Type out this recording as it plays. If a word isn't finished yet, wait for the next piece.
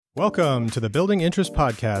Welcome to the Building Interest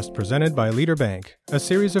Podcast presented by Leader Bank, a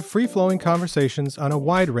series of free-flowing conversations on a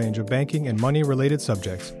wide range of banking and money-related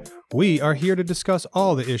subjects. We are here to discuss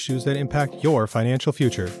all the issues that impact your financial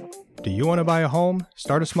future. Do you want to buy a home,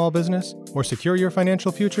 start a small business, or secure your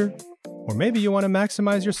financial future? Or maybe you want to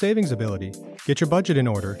maximize your savings ability, get your budget in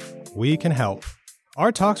order. We can help.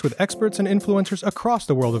 Our talks with experts and influencers across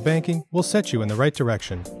the world of banking will set you in the right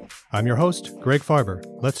direction. I'm your host, Greg Farber.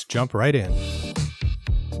 Let's jump right in.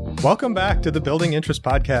 Welcome back to the Building Interest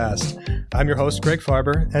Podcast. I'm your host, Greg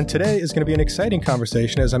Farber, and today is going to be an exciting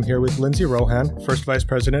conversation as I'm here with Lindsey Rohan, First Vice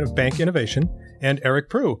President of Bank Innovation, and Eric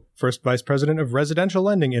Prue, First Vice President of Residential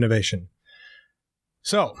Lending Innovation.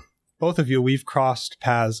 So, both of you, we've crossed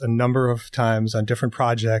paths a number of times on different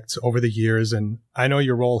projects over the years, and I know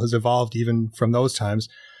your role has evolved even from those times.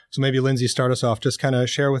 So maybe, Lindsey, start us off. Just kind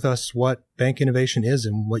of share with us what Bank Innovation is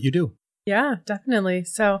and what you do. Yeah, definitely.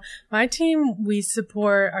 So my team, we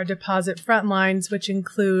support our deposit front lines, which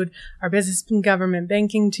include our business and government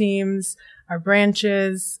banking teams, our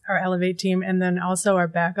branches, our Elevate team, and then also our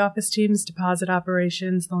back office teams, deposit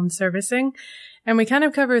operations, loan servicing. And we kind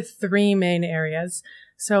of cover three main areas.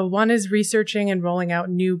 So one is researching and rolling out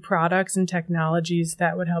new products and technologies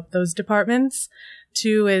that would help those departments.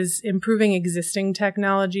 Two is improving existing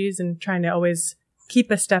technologies and trying to always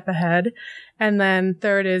keep a step ahead. And then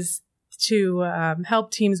third is to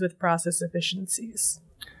help teams with process efficiencies.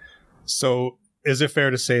 So is it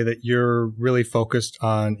fair to say that you're really focused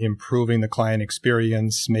on improving the client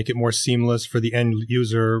experience, make it more seamless for the end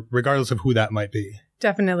user, regardless of who that might be?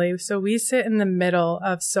 Definitely. So we sit in the middle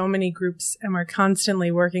of so many groups and we're constantly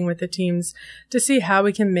working with the teams to see how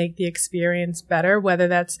we can make the experience better, whether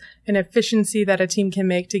that's an efficiency that a team can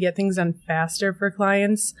make to get things done faster for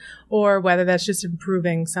clients, or whether that's just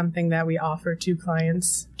improving something that we offer to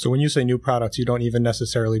clients. So when you say new products, you don't even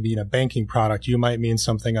necessarily mean a banking product. You might mean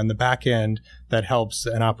something on the back end that helps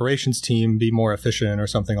an operations team be more efficient or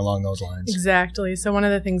something along those lines. Exactly. So one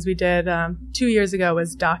of the things we did 2 years ago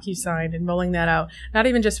was DocuSign and rolling that out, not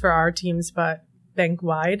even just for our teams, but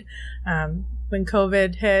bank-wide. When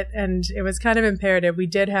COVID hit and it was kind of imperative, we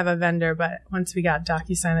did have a vendor, but once we got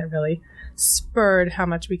DocuSign, it really spurred how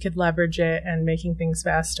much we could leverage it and making things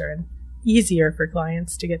faster and easier for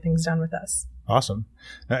clients to get things done with us. Awesome.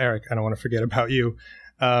 Now, Eric, I don't want to forget about you.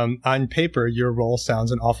 On paper, your role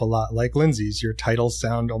sounds an awful lot like Lindsey's. Your titles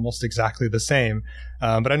sound almost exactly the same,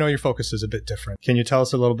 but I know your focus is a bit different. Can you tell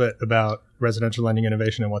us a little bit about residential lending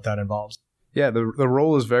innovation and what that involves? Yeah, the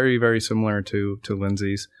role is very, very similar to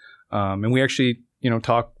Lindsey's. And we actually,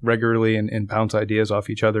 talk regularly and bounce ideas off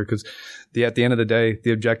each other because at the end of the day,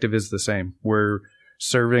 the objective is the same. We're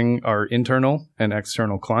serving our internal and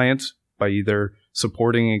external clients by either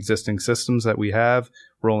supporting existing systems that we have,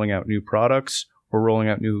 rolling out new products, or rolling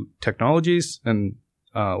out new technologies, and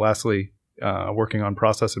lastly, working on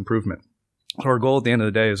process improvement. Our goal at the end of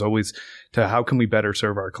the day is always to how can we better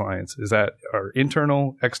serve our clients? Is that our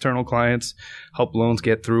internal, external clients, help loans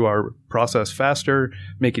get through our process faster,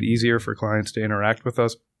 make it easier for clients to interact with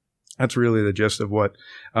us? That's really the gist of what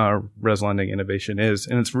res lending innovation is.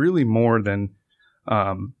 And it's really more than,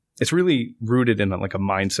 it's really rooted in like a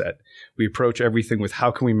mindset. We approach everything with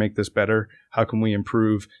how can we make this better? How can we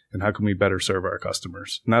improve? And how can we better serve our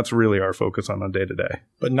customers? And that's really our focus on a day-to-day.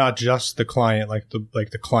 But not just the client, like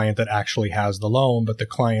the client that actually has the loan, but the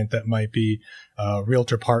client that might be a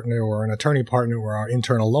realtor partner or an attorney partner or our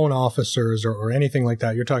internal loan officers or anything like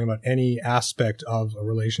that. You're talking about any aspect of a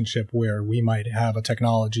relationship where we might have a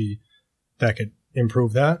technology that could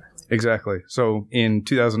improve that? Exactly. So in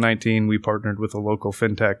 2019, we partnered with a local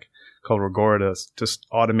fintech called Regora to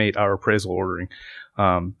automate our appraisal ordering.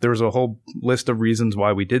 There was a whole list of reasons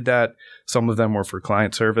why we did that. Some of them were for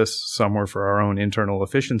client service. Some were for our own internal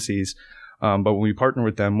efficiencies. But when we partnered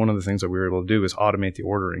with them, one of the things that we were able to do is automate the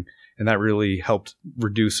ordering. And that really helped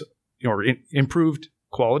reduce or improved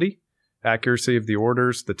quality, accuracy of the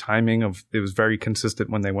orders, the timing of it was very consistent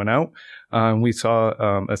when they went out. We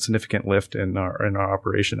saw a significant lift in our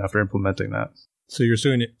operation after implementing that. So you're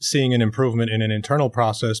seeing an improvement in an internal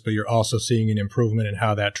process, but you're also seeing an improvement in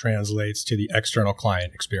how that translates to the external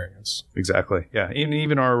client experience. Exactly. Yeah.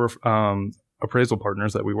 Even our appraisal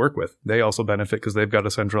partners that we work with, they also benefit because they've got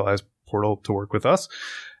a centralized portal to work with us.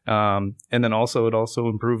 And then it also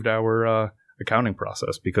improved our accounting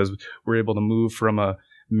process because we're able to move from a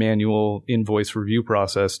manual invoice review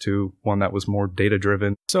process to one that was more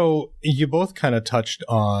data-driven. So you both kind of touched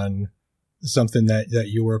on something that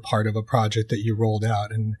you were a part of a project that you rolled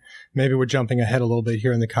out. And maybe we're jumping ahead a little bit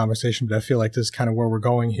here in the conversation, but I feel like this is kind of where we're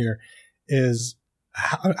going here is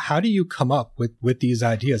how do you come up with these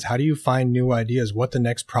ideas? How do you find new ideas? What the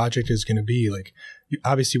next project is going to be? Like,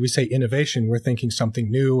 obviously we say innovation, we're thinking something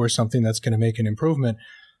new or something that's going to make an improvement.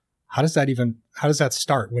 How does that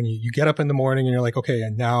start when you get up in the morning and you're like, okay,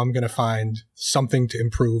 and now I'm going to find something to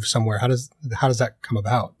improve somewhere? How does that come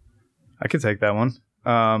about? I could take that one.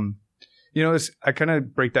 I kind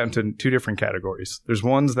of break that into two different categories. There's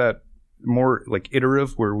ones that more like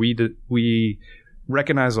iterative, where we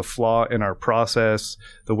recognize a flaw in our process,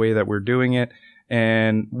 the way that we're doing it,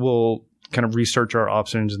 and we'll kind of research our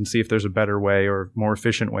options and see if there's a better way or more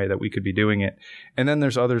efficient way that we could be doing it. And then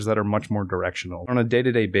there's others that are much more directional. On a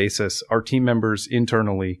day-to-day basis, our team members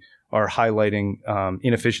internally are highlighting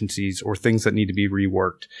inefficiencies or things that need to be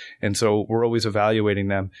reworked. And so we're always evaluating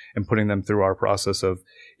them and putting them through our process of,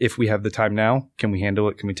 if we have the time now, can we handle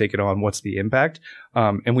it? Can we take it on? What's the impact?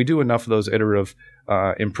 And we do enough of those iterative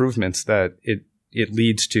improvements that it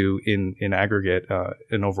leads to, in aggregate,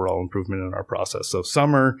 an overall improvement in our process. So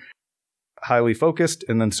some are highly focused,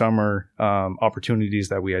 and then some are opportunities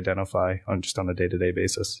that we identify on a day-to-day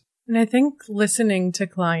basis. And I think listening to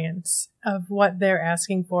clients of what they're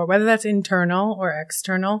asking for, whether that's internal or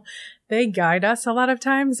external, they guide us a lot of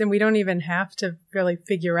times, and we don't even have to really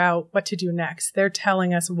figure out what to do next. They're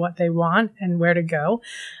telling us what they want and where to go.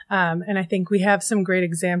 And I think we have some great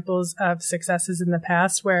examples of successes in the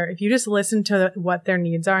past where if you just listen to what their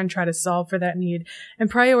needs are and try to solve for that need and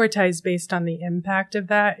prioritize based on the impact of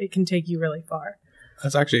that, it can take you really far.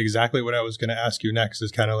 That's actually exactly what I was going to ask you next,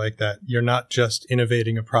 is kind of like that. You're not just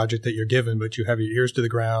innovating a project that you're given, but you have your ears to the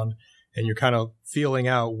ground and you're kind of feeling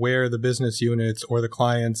out where the business units or the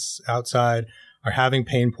clients outside are having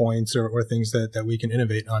pain points or things that we can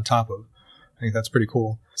innovate on top of. I think that's pretty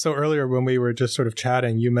cool. So earlier when we were just sort of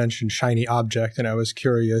chatting, you mentioned shiny object, and I was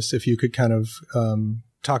curious if you could kind of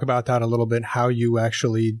talk about that a little bit, how you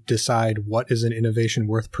actually decide what is an innovation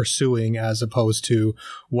worth pursuing as opposed to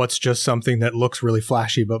what's just something that looks really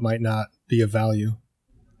flashy but might not be of value.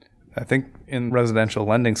 I think in residential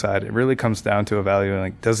lending side, it really comes down to evaluating,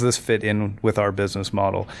 like, does this fit in with our business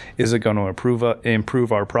model? Is it going to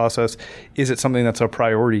improve our process? Is it something that's a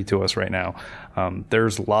priority to us right now?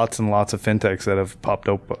 There's lots and lots of fintechs that have popped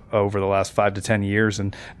up over the last 5 to 10 years,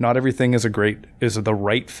 and not everything is the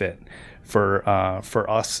right fit for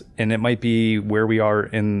us, and it might be where we are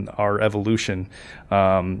in our evolution,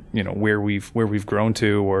 where we've grown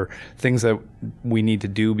to, or things that we need to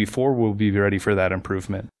do before we'll be ready for that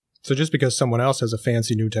improvement. So just because someone else has a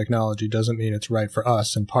fancy new technology doesn't mean it's right for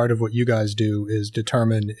us. And part of what you guys do is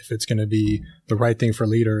determine if it's going to be the right thing for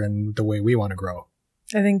Leader and the way we want to grow.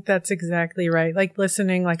 I think that's exactly right. Like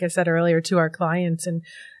listening, like I said earlier, to our clients and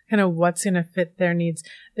kind of what's going to fit their needs.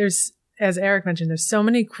 As Eric mentioned, there's so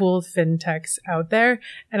many cool fintechs out there,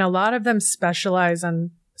 and a lot of them specialize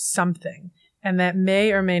on something, and that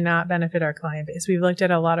may or may not benefit our client base. We've looked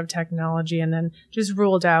at a lot of technology and then just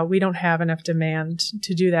ruled out we don't have enough demand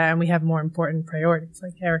to do that, and we have more important priorities,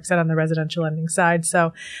 like Eric said, on the residential lending side.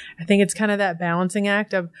 So I think it's kind of that balancing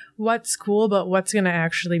act of what's cool, but what's going to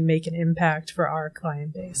actually make an impact for our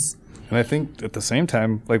client base. And I think at the same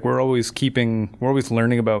time, like we're always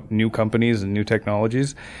learning about new companies and new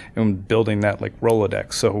technologies and building that like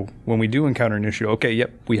Rolodex. So when we do encounter an issue, okay,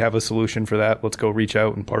 yep, we have a solution for that. Let's go reach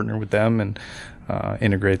out and partner with them and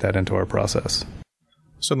integrate that into our process.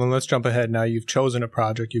 So then let's jump ahead. Now you've chosen a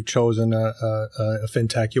project, you've chosen a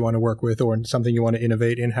fintech you want to work with, or something you want to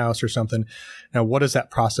innovate in-house or something. Now, what does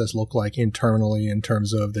that process look like internally in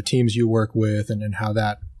terms of the teams you work with and how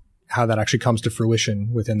that actually comes to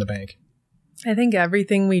fruition within the bank? I think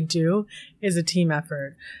everything we do is a team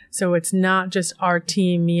effort. So it's not just our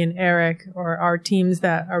team, me and Eric, or our teams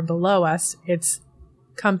that are below us. It's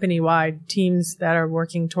company-wide teams that are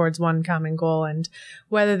working towards one common goal. And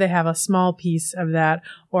whether they have a small piece of that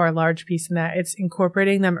or a large piece in that, it's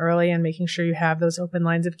incorporating them early and making sure you have those open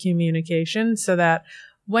lines of communication so that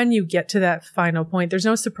when you get to that final point, there's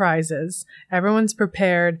no surprises. Everyone's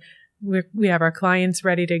prepared. We have our clients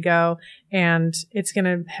ready to go, and it's going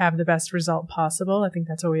to have the best result possible. I think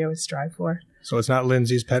that's what we always strive for. So it's not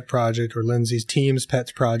Lindsey's pet project or Lindsey's team's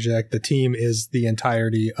pet project. The team is the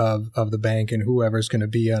entirety of the bank and whoever's going to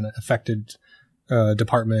be an affected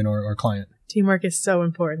department or client. Teamwork is so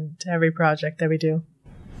important to every project that we do.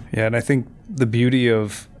 Yeah, and I think the beauty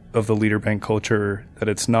of the Leader Bank culture, that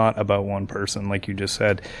it's not about one person, like you just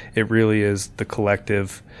said. It really is the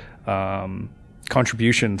collective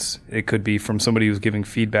contributions. It could be from somebody who's giving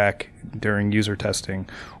feedback during user testing,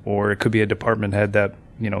 or it could be a department head that,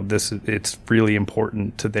 it's really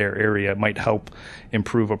important to their area. It might help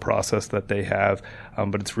improve a process that they have,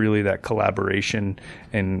 but it's really that collaboration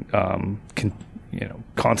and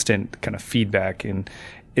constant kind of feedback, and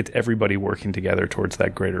it's everybody working together towards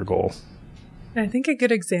that greater goal. I think a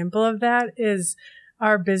good example of that is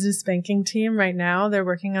Our business banking team right now, they're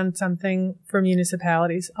working on something for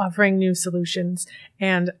municipalities, offering new solutions.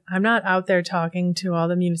 And I'm not out there talking to all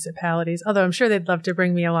the municipalities, although I'm sure they'd love to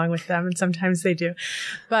bring me along with them, and sometimes they do.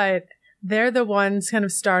 But they're the ones kind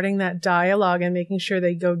of starting that dialogue and making sure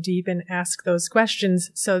they go deep and ask those questions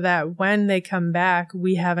so that when they come back,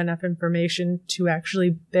 we have enough information to actually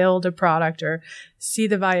build a product or see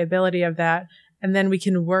the viability of that. And then we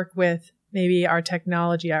can work with maybe our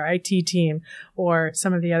technology, our IT team, or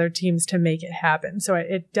some of the other teams to make it happen. So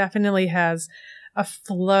it definitely has a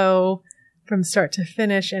flow from start to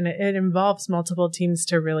finish, and it involves multiple teams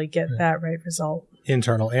to really get that right result.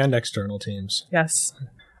 Internal and external teams. Yes.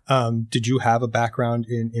 Did you have a background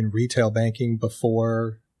in retail banking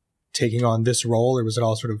before taking on this role, or was it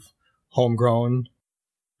all sort of homegrown?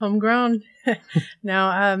 Homegrown. No,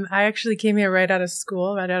 I actually came here right out of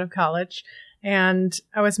school, right out of college. And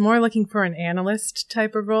I was more looking for an analyst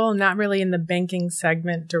type of role, not really in the banking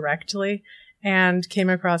segment directly, and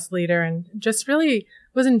came across Leader and just really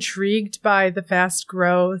was intrigued by the fast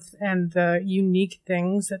growth and the unique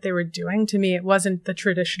things that they were doing. To me, it wasn't the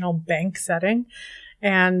traditional bank setting,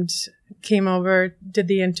 and came over, did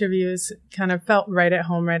the interviews, kind of felt right at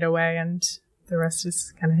home right away, and the rest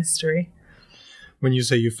is kind of history. When you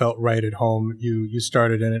say you felt right at home, you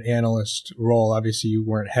started in an analyst role. Obviously, you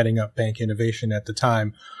weren't heading up bank innovation at the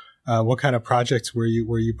time. What kind of projects were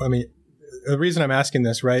you? I mean, the reason I'm asking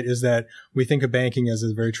this, right, is that we think of banking as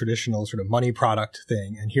a very traditional sort of money product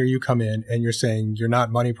thing. And here you come in and you're saying you're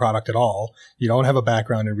not money product at all. You don't have a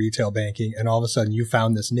background in retail banking. And all of a sudden you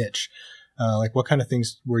found this niche. Like what kind of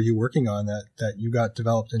things were you working on that you got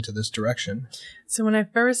developed into this direction? So when I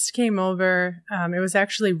first came over, it was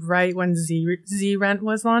actually right when Z-Rent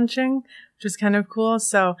was launching, which was kind of cool.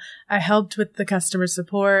 So I helped with the customer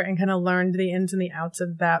support and kind of learned the ins and the outs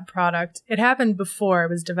of that product. It happened before. It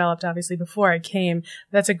was developed, obviously, before I came.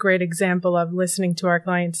 That's a great example of listening to our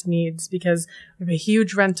clients' needs because we have a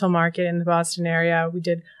huge rental market in the Boston area. We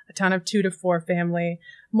did a ton of 2 to 4 family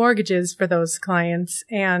mortgages for those clients,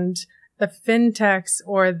 and the fintechs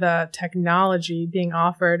or the technology being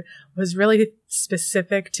offered was really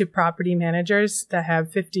specific to property managers that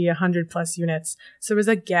have 50, 100 plus units. So there was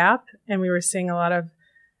a gap, and we were seeing a lot of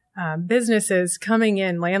businesses coming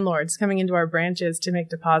in, landlords coming into our branches to make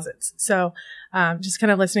deposits. So just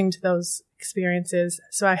kind of listening to those experiences.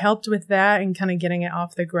 So I helped with that and kind of getting it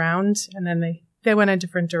off the ground, and then they went a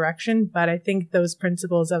different direction. But I think those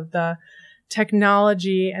principles of the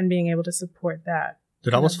technology and being able to support that.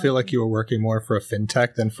 Did it almost feel like you were working more for a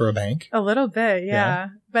fintech than for a bank? A little bit, yeah.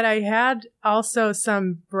 But I had also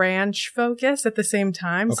some branch focus at the same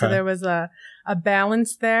time. Okay. So there was a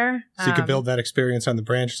balance there. So you could build that experience on the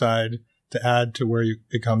branch side to add to where you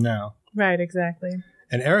become now. Right, exactly.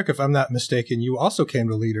 And Eric, if I'm not mistaken, you also came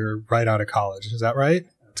to Leader right out of college. Is that right?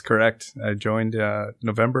 That's correct. I joined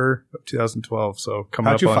November of 2012, so coming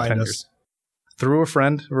How'd up you on find 10 us? years. Through a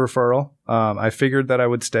friend, a referral. I figured that I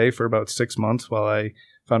would stay for about 6 months while I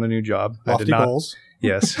found a new job. Lofty goals.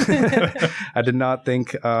 Yes. I did not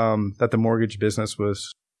think that the mortgage business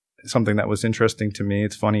was something that was interesting to me.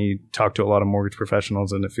 It's funny, you talk to a lot of mortgage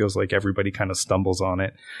professionals and it feels like everybody kind of stumbles on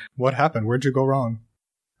it. What happened? Where'd you go wrong?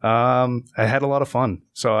 I had a lot of fun.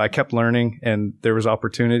 So I kept learning and there was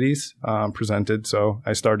opportunities presented. So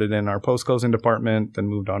I started in our post-closing department, then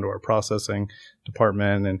moved on to our processing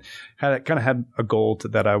department and had a goal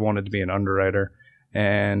that I wanted to be an underwriter.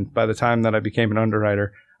 And by the time that I became an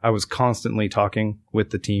underwriter, I was constantly talking with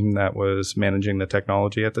the team that was managing the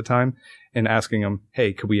technology at the time and asking them,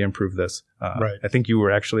 hey, could we improve this? Right. I think you were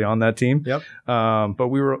actually on that team. Yep. But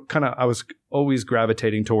I was always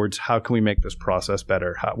gravitating towards how can we make this process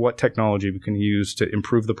better? What technology we can use to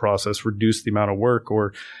improve the process, reduce the amount of work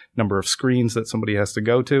or number of screens that somebody has to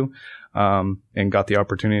go to, and got the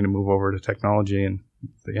opportunity to move over to technology. And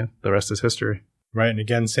the rest is history. Right. And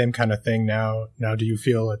again, same kind of thing now. Now, do you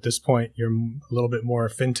feel at this point you're a little bit more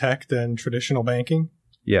fintech than traditional banking?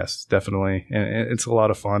 Yes, definitely. And it's a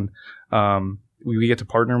lot of fun. We get to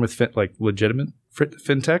partner with legitimate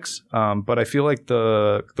fintechs. But I feel like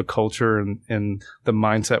the culture and the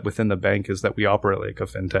mindset within the bank is that we operate like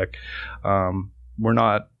a fintech. We're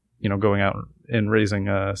not, going out and raising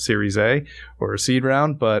a Series A or a seed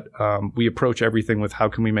round, but we approach everything with how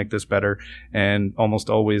can we make this better? And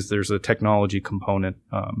almost always there's a technology component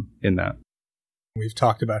in that. We've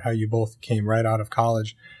talked about how you both came right out of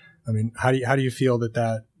college. I mean, how do you feel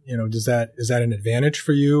that is that an advantage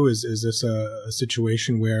for you? Is this a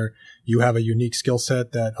situation where you have a unique skill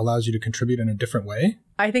set that allows you to contribute in a different way?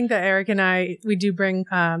 I think that Eric and we do bring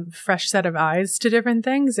fresh set of eyes to different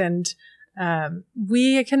things, and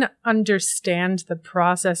we can understand the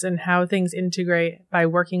process and how things integrate by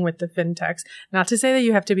working with the fintechs. Not to say that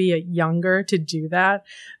you have to be younger to do that,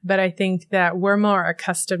 but I think that we're more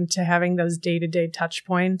accustomed to having those day-to-day touch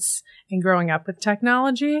points and growing up with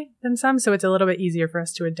technology than some. So it's a little bit easier for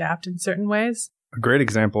us to adapt in certain ways. A great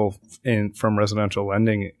example from residential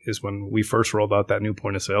lending is when we first rolled out that new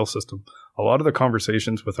point of sale system. A lot of the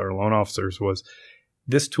conversations with our loan officers was,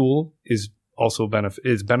 this tool is also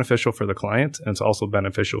beneficial for the client, and it's also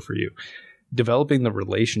beneficial for you. Developing the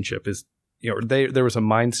relationship is, there was a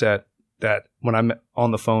mindset that when I'm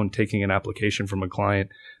on the phone taking an application from a client,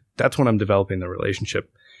 that's when I'm developing the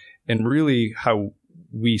relationship. And really how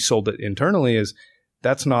we sold it internally is,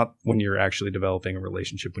 that's not when you're actually developing a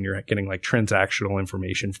relationship, when you're getting like transactional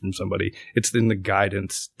information from somebody. It's in the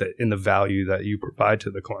guidance, in the value that you provide to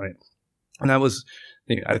the client. And that was,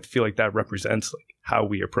 I feel like that represents like how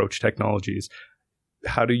we approach technologies.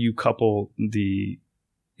 How do you couple the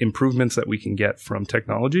improvements that we can get from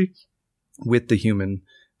technology with the human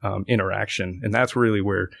interaction? And that's really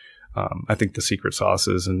where I think the secret sauce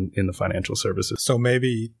is in the financial services. So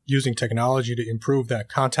maybe using technology to improve that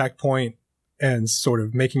contact point and sort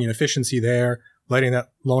of making an efficiency there, letting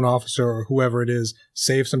that loan officer or whoever it is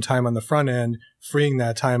save some time on the front end, freeing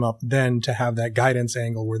that time up then to have that guidance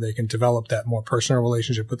angle where they can develop that more personal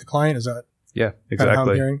relationship with the client. Is that yeah, exactly. kind of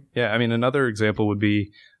how I'm hearing? Yeah, I mean, another example would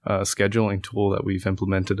be a scheduling tool that we've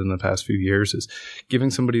implemented in the past few years is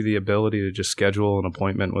giving somebody the ability to just schedule an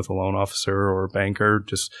appointment with a loan officer or a banker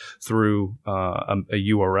just through a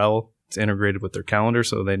URL. It's integrated with their calendar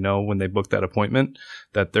so they know when they book that appointment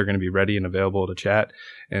that they're going to be ready and available to chat.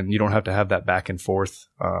 And you don't have to have that back and forth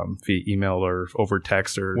via email or over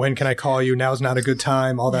text or when can I call you? Now's not a good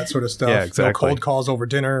time. All that sort of stuff. Yeah, exactly. No cold calls over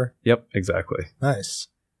dinner. Yep, exactly. Nice.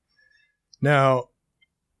 Now,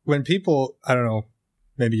 when people, I don't know,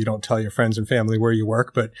 maybe you don't tell your friends and family where you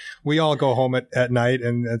work, but we all go home at night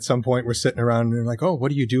and at some point we're sitting around and like, oh, what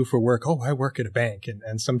do you do for work? Oh, I work at a bank.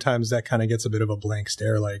 And sometimes that kind of gets a bit of a blank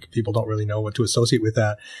stare, like people don't really know what to associate with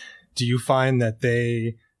that. Do you find that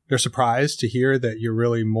they're surprised to hear that you're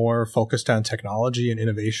really more focused on technology and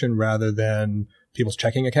innovation rather than people's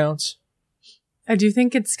checking accounts? I do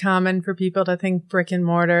think it's common for people to think brick and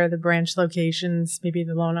mortar, the branch locations, maybe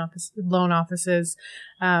the loan offices,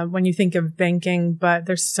 when you think of banking, but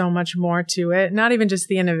there's so much more to it. Not even just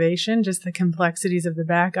the innovation, just the complexities of the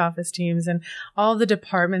back office teams and all the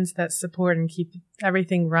departments that support and keep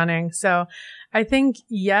everything running. So I think,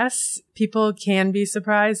 yes, people can be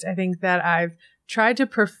surprised. I think that I've tried to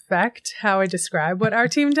perfect how I describe what our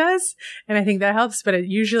team does. And I think that helps, but it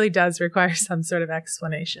usually does require some sort of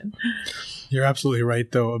explanation. You're absolutely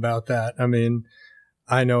right, though, about that. I mean,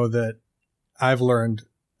 I know that I've learned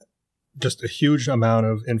just a huge amount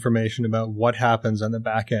of information about what happens on the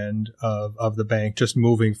back end of the bank, just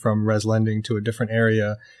moving from res lending to a different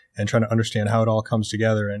area and trying to understand how it all comes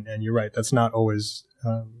together. And you're right, that's not always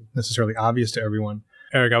necessarily obvious to everyone.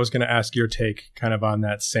 Eric, I was going to ask your take kind of on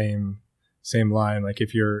that same line. Like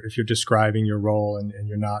if you're describing your role and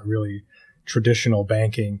you're not really traditional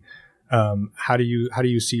banking, how do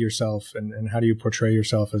you see yourself and how do you portray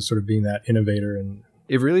yourself as sort of being that innovator? And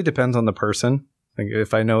it really depends on the person. Like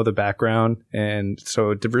if I know the background, and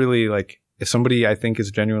so it really, like if somebody I think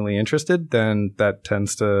is genuinely interested, then that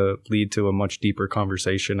tends to lead to a much deeper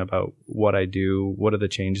conversation about what I do, what are the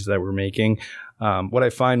changes that we're making. What I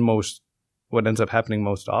find what ends up happening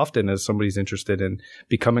most often is somebody's interested in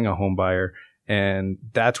becoming a home buyer. And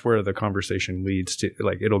that's where the conversation leads to,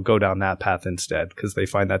 like, it'll go down that path instead because they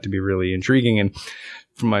find that to be really intriguing. And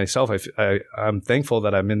for myself, I'm thankful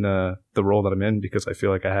that I'm in the role that I'm in because I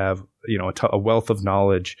feel like I have, a wealth of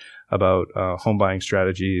knowledge about home buying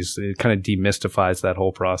strategies. It kind of demystifies that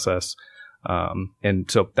whole process.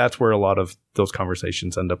 And so that's where a lot of those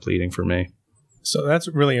conversations end up leading for me. So that's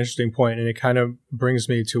a really interesting point, and it kind of brings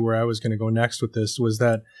me to where I was going to go next with this, was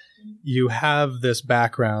that you have this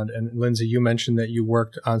background, and Lindsey, you mentioned that you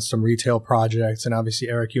worked on some retail projects, and obviously,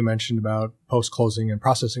 Eric, you mentioned about post-closing and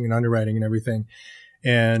processing and underwriting and everything.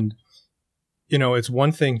 And, it's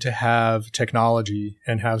one thing to have technology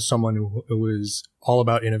and have someone who is all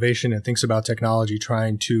about innovation and thinks about technology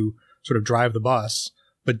trying to sort of drive the bus,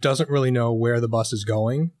 but doesn't really know where the bus is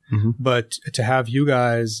going. Mm-hmm. But to have you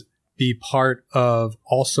guys be part of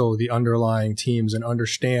also the underlying teams and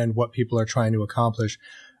understand what people are trying to accomplish.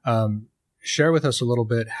 Share with us a little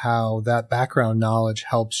bit how that background knowledge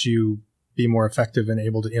helps you be more effective and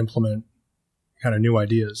able to implement kind of new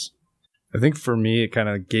ideas. I think for me, it kind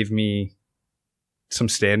of gave me some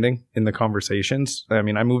standing in the conversations. I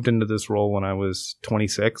mean, I moved into this role when I was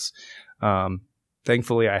 26.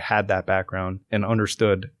 Thankfully, I had that background and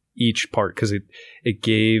understood each part, because it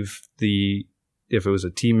gave if it was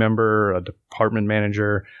a team member, a department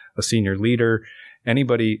manager, a senior leader,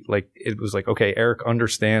 anybody, like, it was like, okay, Eric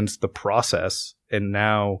understands the process and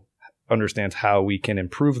now understands how we can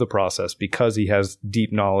improve the process because he has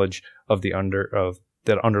deep knowledge of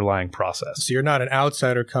that underlying process. So you're not an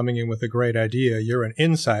outsider coming in with a great idea. You're an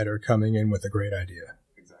insider coming in with a great idea.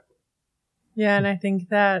 Exactly. Yeah, and I think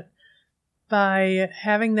that by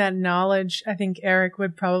having that knowledge, I think Eric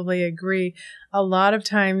would probably agree. A lot of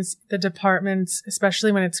times the departments,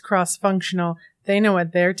 especially when it's cross-functional, they know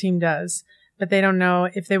what their team does, but they don't know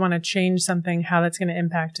if they want to change something, how that's going to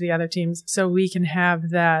impact the other teams. So we can have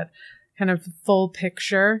that kind of full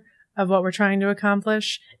picture of what we're trying to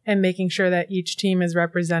accomplish and making sure that each team is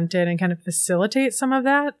represented and kind of facilitate some of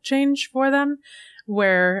that change for them,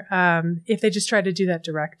 where if they just try to do that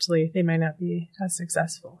directly, they might not be as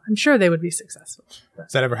successful. I'm sure they would be successful.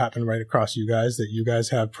 Does that ever happen right across you guys, that you guys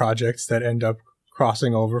have projects that end up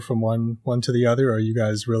crossing over from one to the other, or are you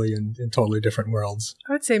guys really in totally different worlds?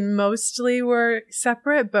 I would say mostly we're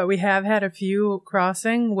separate, but we have had a few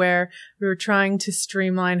crossing where we were trying to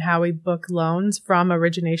streamline how we book loans from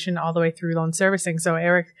origination all the way through loan servicing. So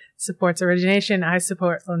Eric supports origination, I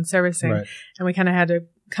support loan servicing, Right. And we kind of had to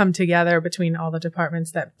come together between all the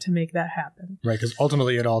departments to make that happen. Right, because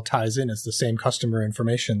ultimately it all ties in. It's the same customer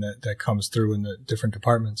information that comes through in the different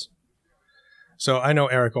departments. So I know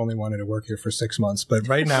Eric only wanted to work here for 6 months, but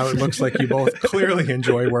right now it looks like you both clearly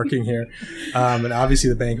enjoy working here. And obviously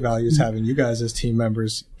the bank values having you guys as team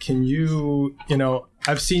members. Can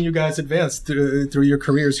I've seen you guys advance through your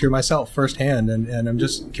careers here myself firsthand, and I'm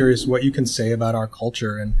just curious what you can say about our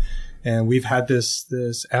culture. And we've had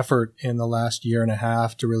this effort in the last year and a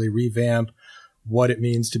half to really revamp what it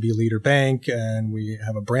means to be Leader Bank, and we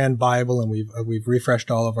have a brand Bible, and we've refreshed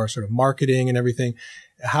all of our sort of marketing and everything.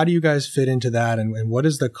 How do you guys fit into that, and what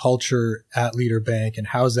is the culture at Leader Bank, and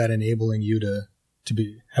how is that enabling you to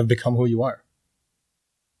have become who you are?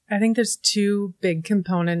 I think there's two big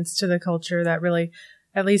components to the culture that really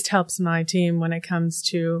at least helps my team when it comes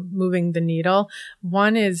to moving the needle.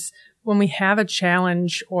 One is when we have a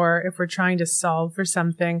challenge or if we're trying to solve for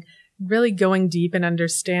something, really going deep and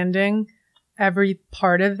understanding every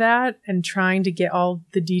part of that and trying to get all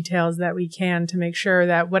the details that we can to make sure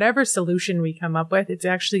that whatever solution we come up with, it's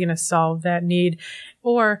actually going to solve that need.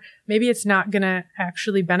 Or maybe it's not going to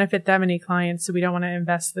actually benefit that many clients, so we don't want to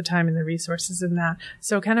invest the time and the resources in that.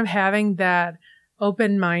 So kind of having that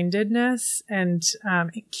open-mindedness and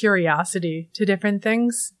curiosity to different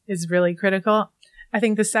things is really critical. I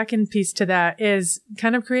think the second piece to that is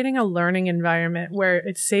kind of creating a learning environment where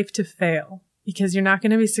it's safe to fail, because you're not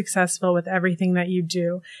going to be successful with everything that you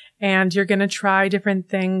do. And you're going to try different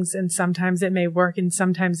things, and sometimes it may work and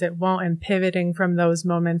sometimes it won't. And pivoting from those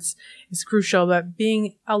moments is crucial. But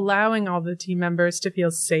allowing all the team members to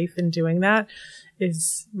feel safe in doing that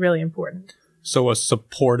is really important. So a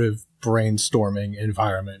supportive brainstorming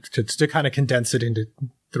environment, to kind of condense it into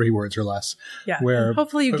 3 words or less. Yeah. Where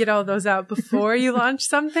hopefully you get all those out before you launch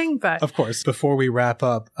something. But of course, before we wrap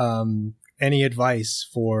up, any advice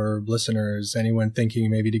for listeners, anyone thinking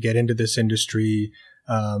maybe to get into this industry,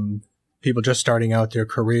 people just starting out their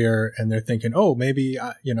career and they're thinking, oh, maybe,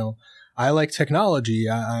 I like technology.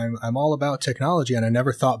 I'm all about technology, and I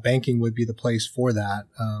never thought banking would be the place for that.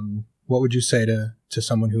 What would you say to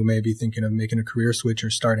someone who may be thinking of making a career switch or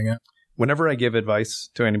starting out? Whenever I give advice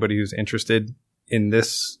to anybody who's interested in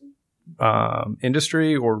this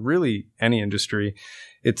industry, or really any industry,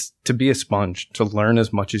 it's to be a sponge, to learn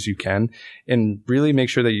as much as you can and really make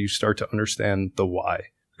sure that you start to understand the why.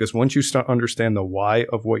 Because once you start understand the why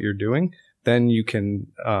of what you're doing, then you can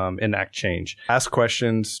enact change. Ask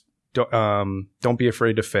questions. Don't be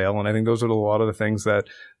afraid to fail. And I think those are a lot of the things that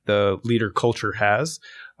the leader culture has,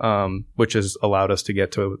 which has allowed us to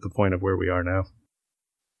get to the point of where we are now.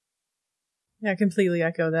 Yeah, I completely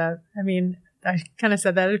echo that. I mean, I kind of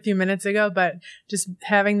said that a few minutes ago, but just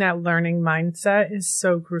having that learning mindset is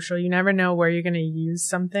so crucial. You never know where you're going to use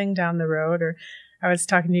something down the road. Or I was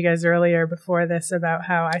talking to you guys earlier before this about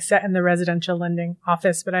how I sat in the residential lending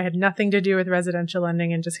office, but I had nothing to do with residential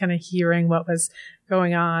lending, and just kind of hearing what was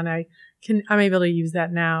going on. I'm able to use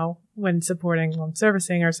that now when supporting loan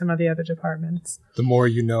servicing or some of the other departments. The more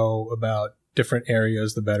you know about different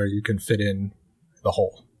areas, the better you can fit in the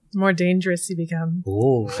whole. The more dangerous you become.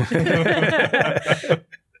 Oh.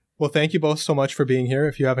 Well, thank you both so much for being here.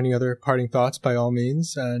 If you have any other parting thoughts, by all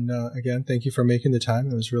means. And again, thank you for making the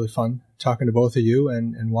time. It was really fun talking to both of you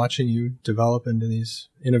and watching you develop into these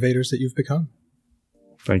innovators that you've become.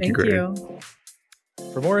 Thank you, Greg. You.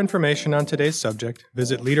 For more information on today's subject,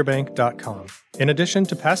 visit leaderbank.com. In addition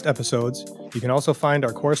to past episodes, you can also find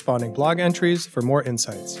our corresponding blog entries for more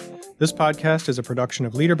insights. This podcast is a production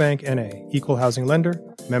of Leader Bank N.A., Equal Housing Lender,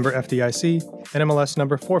 member FDIC, NMLS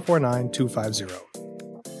number 449250.